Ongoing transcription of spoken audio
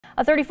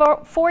A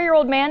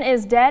 34-year-old man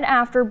is dead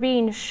after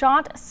being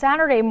shot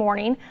Saturday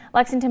morning.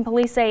 Lexington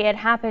police say it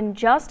happened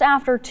just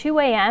after 2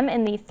 a.m.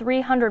 in the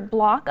 300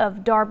 block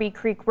of Darby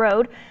Creek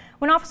Road.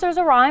 When officers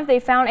arrived, they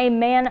found a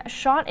man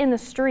shot in the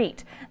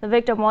street. The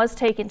victim was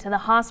taken to the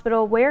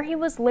hospital where he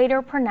was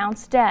later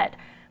pronounced dead.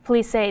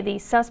 Police say the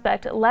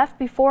suspect left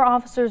before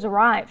officers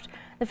arrived.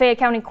 The Fayette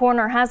County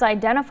coroner has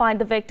identified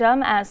the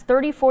victim as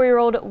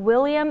 34-year-old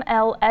William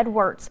L.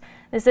 Edwards.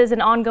 This is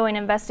an ongoing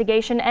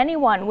investigation.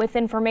 Anyone with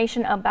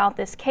information about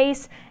this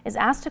case is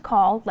asked to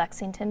call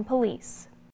Lexington Police.